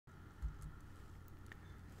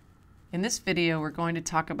In this video, we're going to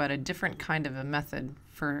talk about a different kind of a method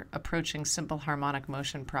for approaching simple harmonic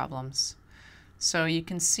motion problems. So you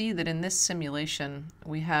can see that in this simulation,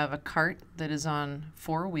 we have a cart that is on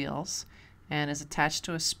 4 wheels and is attached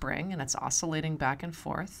to a spring, and it's oscillating back and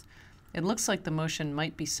forth. It looks like the motion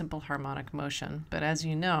might be simple harmonic motion, but as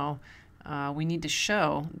you know, we need to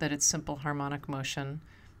show that it's simple harmonic motion,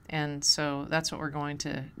 and so that's what we're going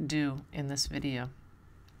to do in this video.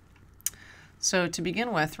 So to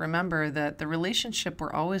begin with, remember that the relationship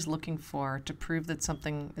we're always looking for to prove that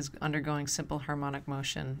something is undergoing simple harmonic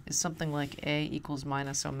motion is something like A equals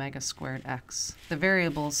minus omega squared x. The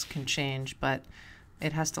variables can change, but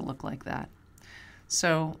it has to look like that.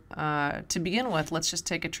 So to begin with, let's just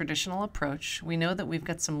take a traditional approach. We know that we've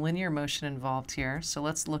got some linear motion involved here, so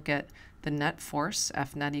let's look at the net force,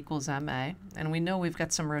 F net equals ma, and we know we've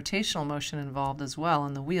got some rotational motion involved as well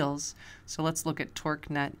in the wheels, so let's look at torque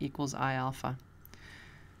net equals I alpha.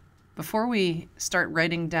 Before we start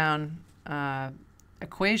writing down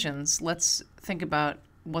equations, let's think about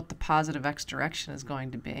what the positive x direction is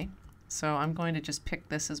going to be. So I'm going to just pick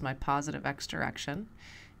this as my positive x direction,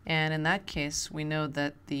 and in that case we know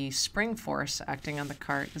that the spring force acting on the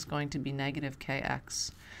cart is going to be negative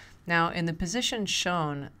kx. Now, in the position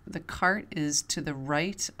shown, the cart is to the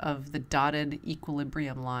right of the dotted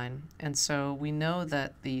equilibrium line, and so we know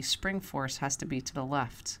that the spring force has to be to the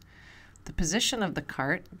left. The position of the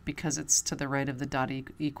cart, because it's to the right of the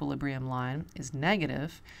dotted equilibrium line, is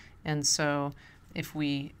negative, and so if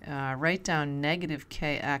we write down negative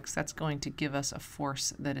kx, that's going to give us a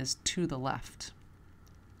force that is to the left.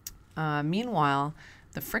 Meanwhile,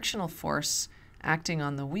 the frictional force acting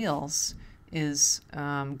on the wheels is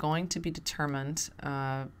going to be determined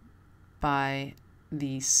by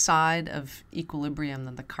the side of equilibrium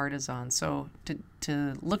that the cart is on. So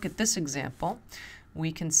to look at this example,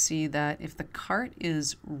 we can see that if the cart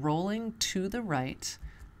is rolling to the right,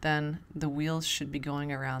 then the wheels should be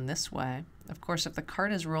going around this way. Of course, if the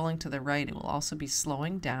cart is rolling to the right, it will also be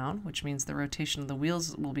slowing down, which means the rotation of the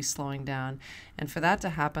wheels will be slowing down. And for that to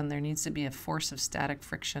happen, there needs to be a force of static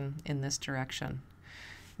friction in this direction.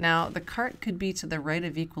 Now, the cart could be to the right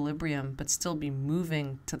of equilibrium, but still be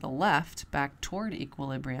moving to the left, back toward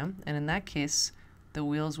equilibrium, and in that case, the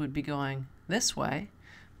wheels would be going this way,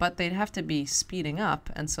 but they'd have to be speeding up,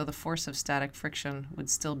 and so the force of static friction would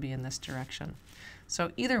still be in this direction.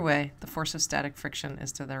 So either way, the force of static friction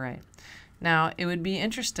is to the right. Now, it would be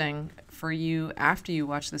interesting for you, after you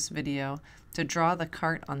watch this video, to draw the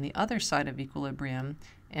cart on the other side of equilibrium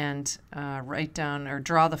and write down, or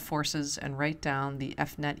draw the forces and write down the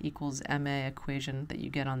F net equals ma equation that you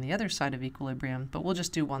get on the other side of equilibrium, but we'll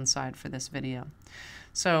just do one side for this video.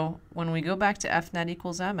 So when we go back to F net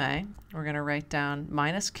equals ma, we're going to write down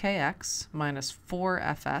minus kx minus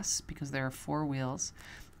 4fs, because there are 4 wheels,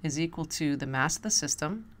 is equal to the mass of the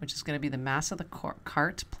system, which is going to be the mass of the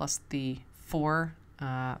cart plus the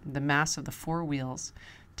mass of the 4 wheels,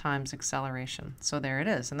 times acceleration. So there it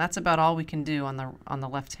is, and that's about all we can do on the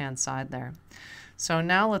left-hand side there. So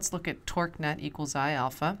now let's look at torque net equals I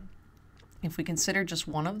alpha. If we consider just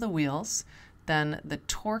one of the wheels, then the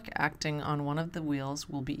torque acting on one of the wheels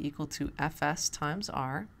will be equal to Fs times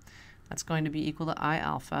R. That's going to be equal to I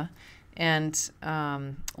alpha. And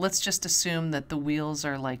let's just assume that the wheels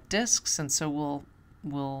are like disks, and so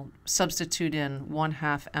we'll substitute in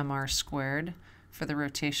 1/2 mr squared for the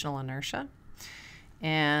rotational inertia.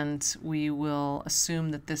 And we will assume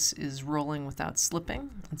that this is rolling without slipping,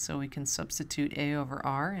 and so we can substitute A over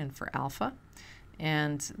R in for alpha,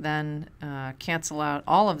 and then cancel out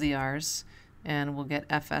all of the R's, and we'll get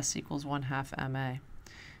Fs equals 1/2 ma.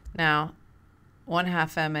 Now,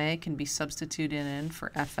 1/2 ma can be substituted in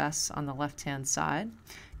for Fs on the left-hand side,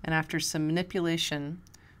 and after some manipulation,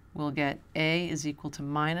 we'll get A is equal to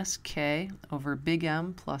minus k over big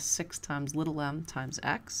M plus 6 times little m times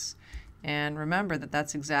x. And remember that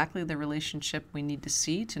that's exactly the relationship we need to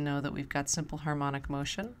see to know that we've got simple harmonic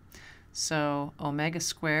motion. So omega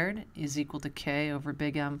squared is equal to k over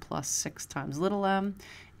big M plus 6 times little m.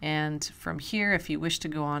 And from here, if you wish to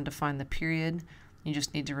go on to find the period, you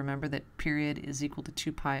just need to remember that period is equal to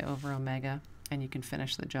 2 pi over omega, and you can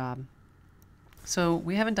finish the job. So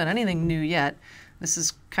we haven't done anything new yet. This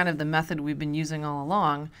is kind of the method we've been using all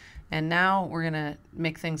along, and now we're going to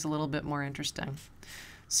make things a little bit more interesting.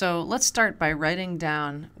 So let's start by writing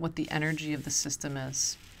down what the energy of the system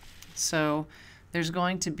is. So there's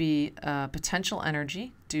going to be a potential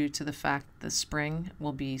energy due to the fact the spring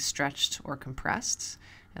will be stretched or compressed,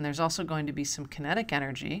 and there's also going to be some kinetic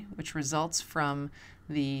energy, which results from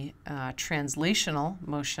the translational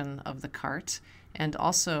motion of the cart and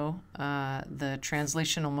also the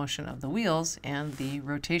translational motion of the wheels and the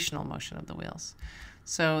rotational motion of the wheels.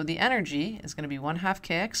 So the energy is going to be 1/2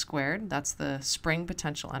 kx squared, that's the spring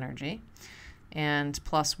potential energy, and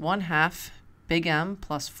plus 1/2 big M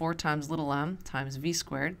plus 4 times little m times v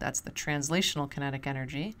squared, that's the translational kinetic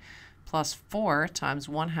energy, plus 4 times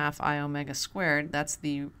 1/2 I omega squared, that's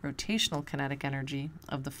the rotational kinetic energy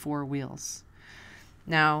of the 4 wheels.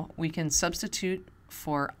 Now we can substitute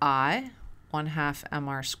for I, 1/2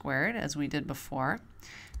 mr squared, as we did before.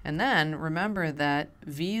 And then remember that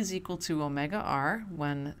v is equal to omega r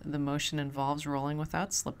when the motion involves rolling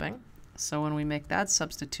without slipping. So when we make that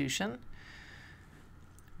substitution,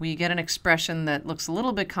 we get an expression that looks a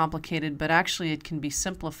little bit complicated, but actually it can be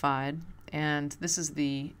simplified. And this is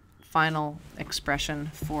the final expression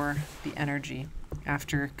for the energy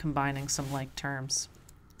after combining some like terms.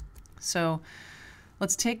 So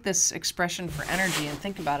let's take this expression for energy and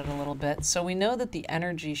think about it a little bit. So we know that the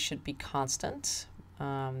energy should be constant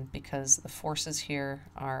because the forces here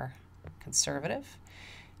are conservative.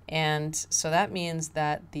 And so that means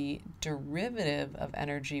that the derivative of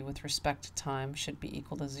energy with respect to time should be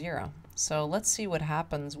equal to 0. So let's see what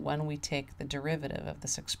happens when we take the derivative of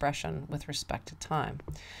this expression with respect to time.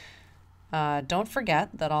 Don't forget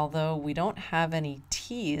that although we don't have any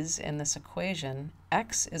t's in this equation,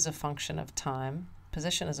 x is a function of time,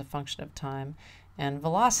 position is a function of time, and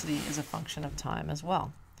velocity is a function of time as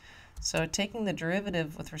well. So taking the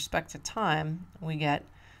derivative with respect to time, we get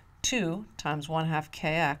 2 times 1/2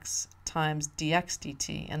 kx times dx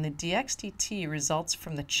dt. And the dx dt results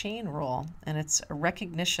from the chain rule, and it's a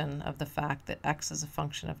recognition of the fact that x is a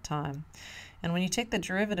function of time. And when you take the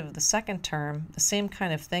derivative of the second term, the same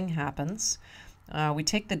kind of thing happens. We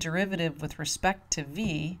take the derivative with respect to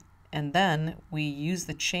v, and then we use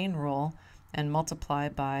the chain rule and multiply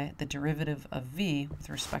by the derivative of v with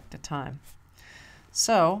respect to time.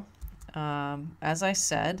 So, as I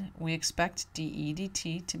said, we expect dE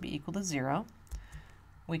dt to be equal to 0.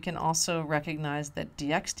 We can also recognize that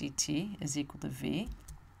dx dt is equal to v,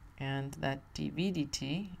 and that dv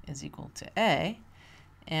dt is equal to a.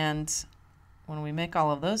 And when we make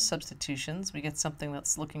all of those substitutions, we get something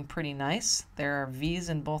that's looking pretty nice. There are v's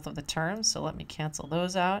in both of the terms, so let me cancel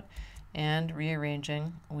those out. And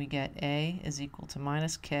rearranging, we get a is equal to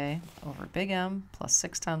minus k over big M plus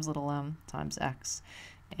 6 times little m times x.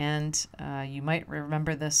 And you might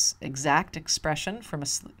remember this exact expression from a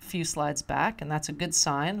few slides back, and that's a good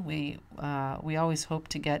sign. We always hope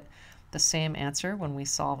to get the same answer when we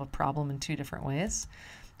solve a problem in 2 different ways.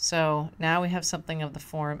 So now we have something of the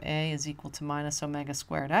form a is equal to minus omega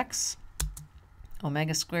squared x.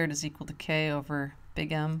 Omega squared is equal to k over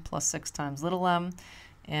big M plus 6 times little m,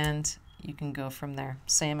 and you can go from there.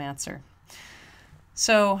 Same answer.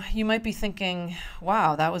 So you might be thinking,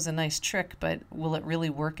 wow, that was a nice trick, but will it really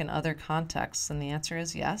work in other contexts? And the answer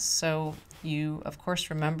is yes. So you, of course,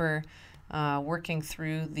 remember working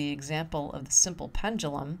through the example of the simple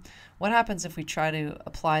pendulum. What happens if we try to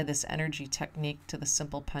apply this energy technique to the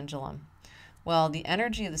simple pendulum? Well, the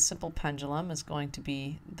energy of the simple pendulum is going to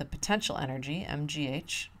be the potential energy,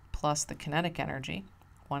 mgh, plus the kinetic energy,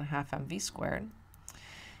 1/2 mv squared.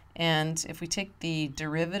 And if we take the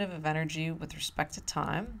derivative of energy with respect to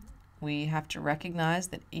time, we have to recognize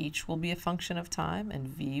that h will be a function of time and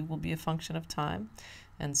v will be a function of time.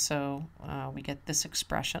 And so we get this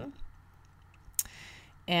expression.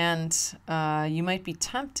 And you might be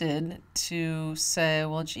tempted to say,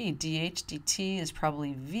 well, gee, dH dt is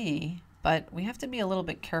probably v, but we have to be a little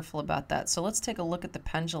bit careful about that. So let's take a look at the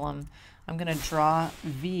pendulum. I'm going to draw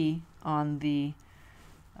v on the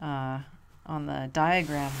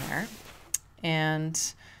diagram there,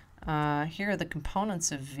 and here are the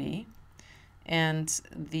components of v, and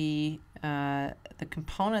the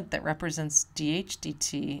component that represents dH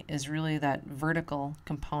dt is really that vertical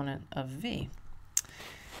component of v.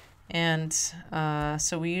 And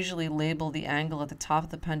so we usually label the angle at the top of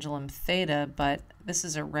the pendulum theta, but this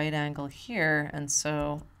is a right angle here, and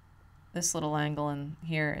so this little angle in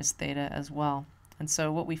here is theta as well. And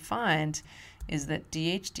so what we find is that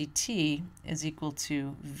dH dt is equal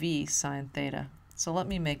to v sine theta. So let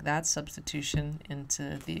me make that substitution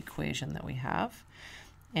into the equation that we have.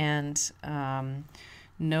 And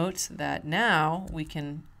note that now we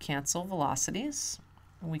can cancel velocities.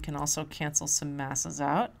 We can also cancel some masses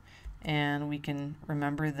out. And we can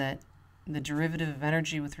remember that the derivative of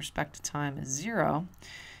energy with respect to time is 0.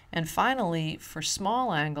 And finally, for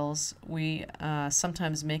small angles, we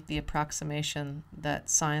sometimes make the approximation that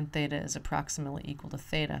sine theta is approximately equal to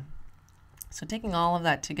theta. So taking all of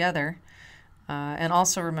that together, and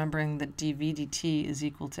also remembering that dv dt is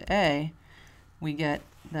equal to a, we get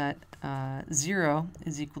that 0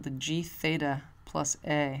 is equal to g theta plus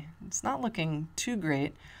a. It's not looking too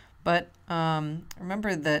great, but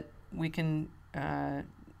remember that we can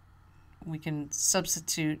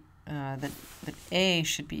substitute that a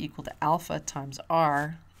should be equal to alpha times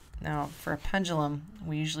r. Now, for a pendulum,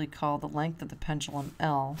 we usually call the length of the pendulum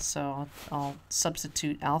L, so I'll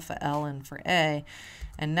substitute alpha L in for A.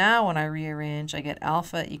 And now when I rearrange, I get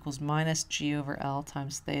alpha equals minus G over L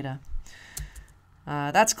times theta.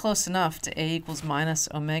 That's close enough to A equals minus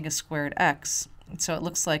omega squared x. So it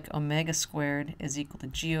looks like omega squared is equal to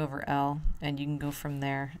G over L, and you can go from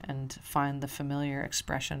there and find the familiar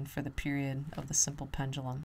expression for the period of the simple pendulum.